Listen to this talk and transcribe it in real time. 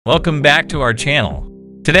Welcome back to our channel.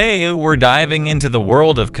 Today we're diving into the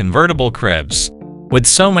world of convertible cribs. With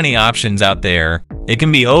so many options out there, it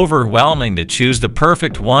can be overwhelming to choose the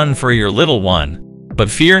perfect one for your little one. But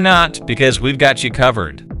fear not, because we've got you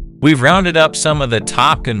covered. We've rounded up some of the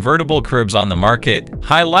top convertible cribs on the market,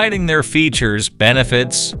 highlighting their features,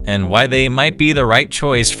 benefits, and why they might be the right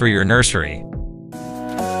choice for your nursery.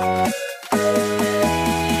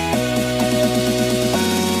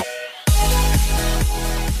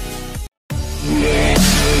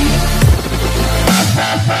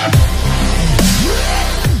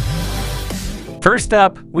 First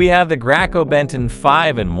up, we have the Graco Benton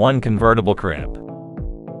 5-in-1 convertible crib.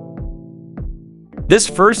 This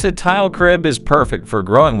versatile crib is perfect for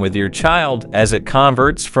growing with your child, as it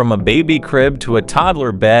converts from a baby crib to a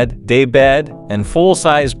toddler bed, day bed, and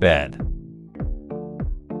full-size bed.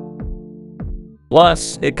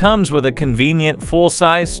 Plus, it comes with a convenient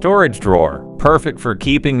full-size storage drawer, perfect for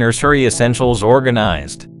keeping nursery essentials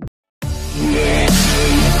organized.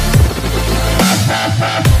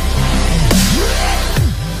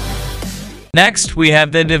 Next, we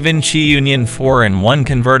have the Da Vinci Union 4-in-1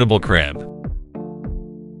 convertible crib.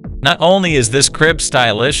 Not only is this crib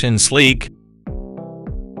stylish and sleek,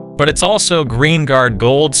 but it's also Green Guard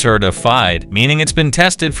Gold certified, meaning it's been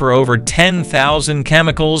tested for over 10,000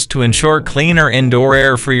 chemicals to ensure cleaner indoor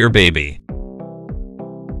air for your baby.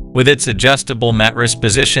 With its adjustable mattress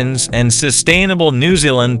positions and sustainable New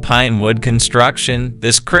Zealand pine wood construction,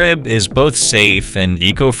 this crib is both safe and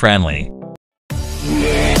eco-friendly.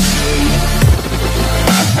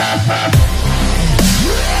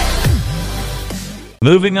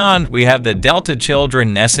 Moving on, we have the Delta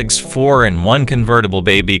Children Essex 4-in-1 convertible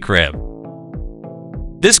baby crib.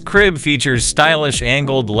 This crib features stylish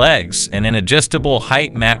angled legs and an adjustable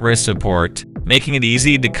height mattress support, making it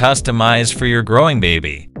easy to customize for your growing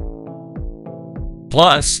baby.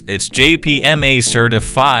 Plus, it's JPMA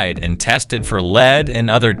certified and tested for lead and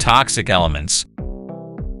other toxic elements,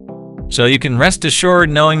 so you can rest assured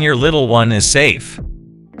knowing your little one is safe.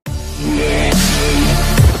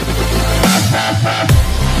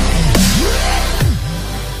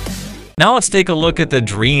 Now let's take a look at the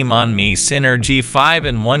Dream on Me Synergy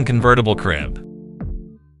 5-in-1 convertible crib.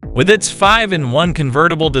 With its 5-in-1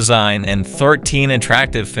 convertible design and 13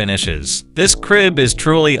 attractive finishes, this crib is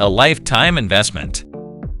truly a lifetime investment.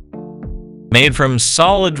 Made from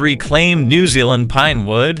solid reclaimed New Zealand pine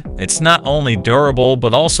wood, it's not only durable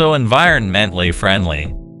but also environmentally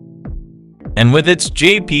friendly. And with its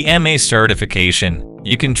JPMA certification,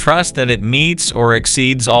 you can trust that it meets or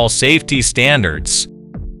exceeds all safety standards.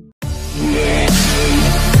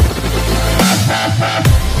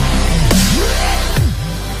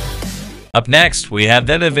 Up next, we have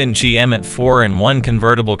the Da Vinci Emmet 4-in-1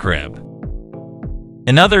 convertible crib.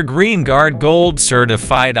 Another Green Guard Gold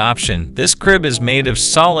certified option, this crib is made of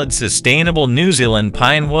solid, sustainable New Zealand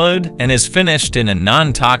pine wood and is finished in a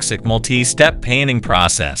non-toxic multi-step painting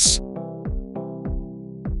process.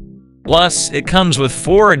 Plus, it comes with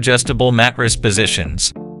 4 adjustable mattress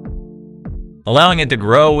positions, allowing it to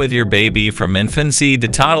grow with your baby from infancy to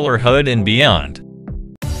toddlerhood and beyond.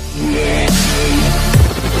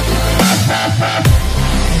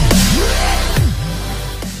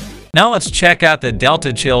 Now let's check out the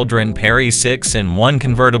Delta Children Perry 6-in-1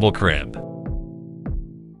 convertible crib.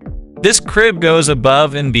 This crib goes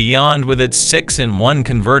above and beyond with its 6-in-1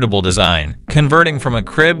 convertible design, converting from a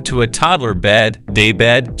crib to a toddler bed, day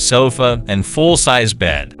bed, sofa, and full-size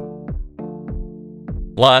bed.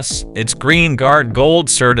 Plus, it's Green Guard Gold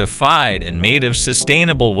certified and made of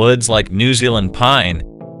sustainable woods like New Zealand pine,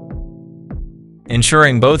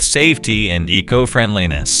 ensuring both safety and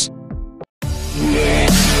eco-friendliness.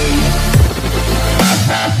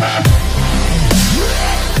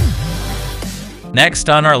 Next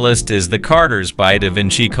on our list is the Carters by Da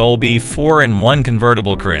Vinci Colby 4-in-1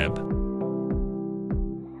 convertible crib.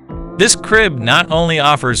 This crib not only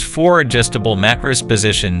offers 4 adjustable mattress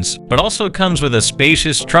positions, but also comes with a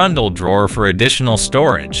spacious trundle drawer for additional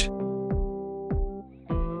storage.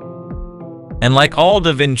 And like all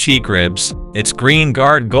Da Vinci cribs, it's Green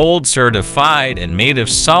Guard Gold certified and made of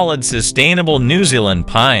solid, sustainable New Zealand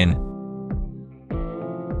pine,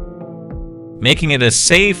 making it a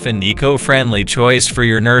safe and eco-friendly choice for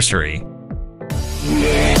your nursery.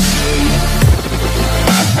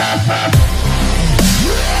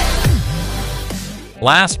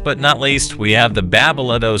 Last but not least, we have the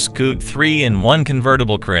Babyletto Scoot 3-in-1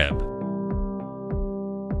 convertible crib.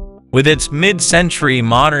 With its mid-century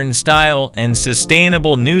modern style and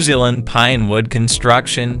sustainable New Zealand pine wood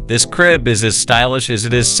construction, this crib is as stylish as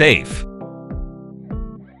it is safe.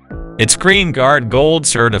 It's Green Guard Gold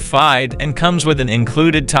certified and comes with an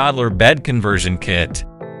included toddler bed conversion kit,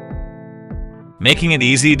 making it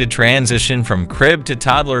easy to transition from crib to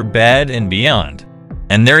toddler bed and beyond.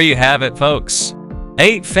 And there you have it, folks.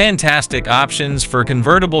 8 fantastic options for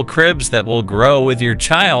convertible cribs that will grow with your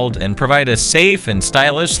child and provide a safe and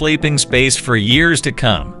stylish sleeping space for years to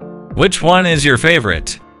come. Which one is your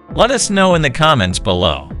favorite? Let us know in the comments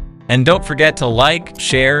below. And don't forget to like,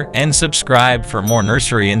 share, and subscribe for more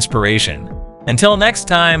nursery inspiration. Until next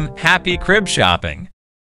time, happy crib shopping!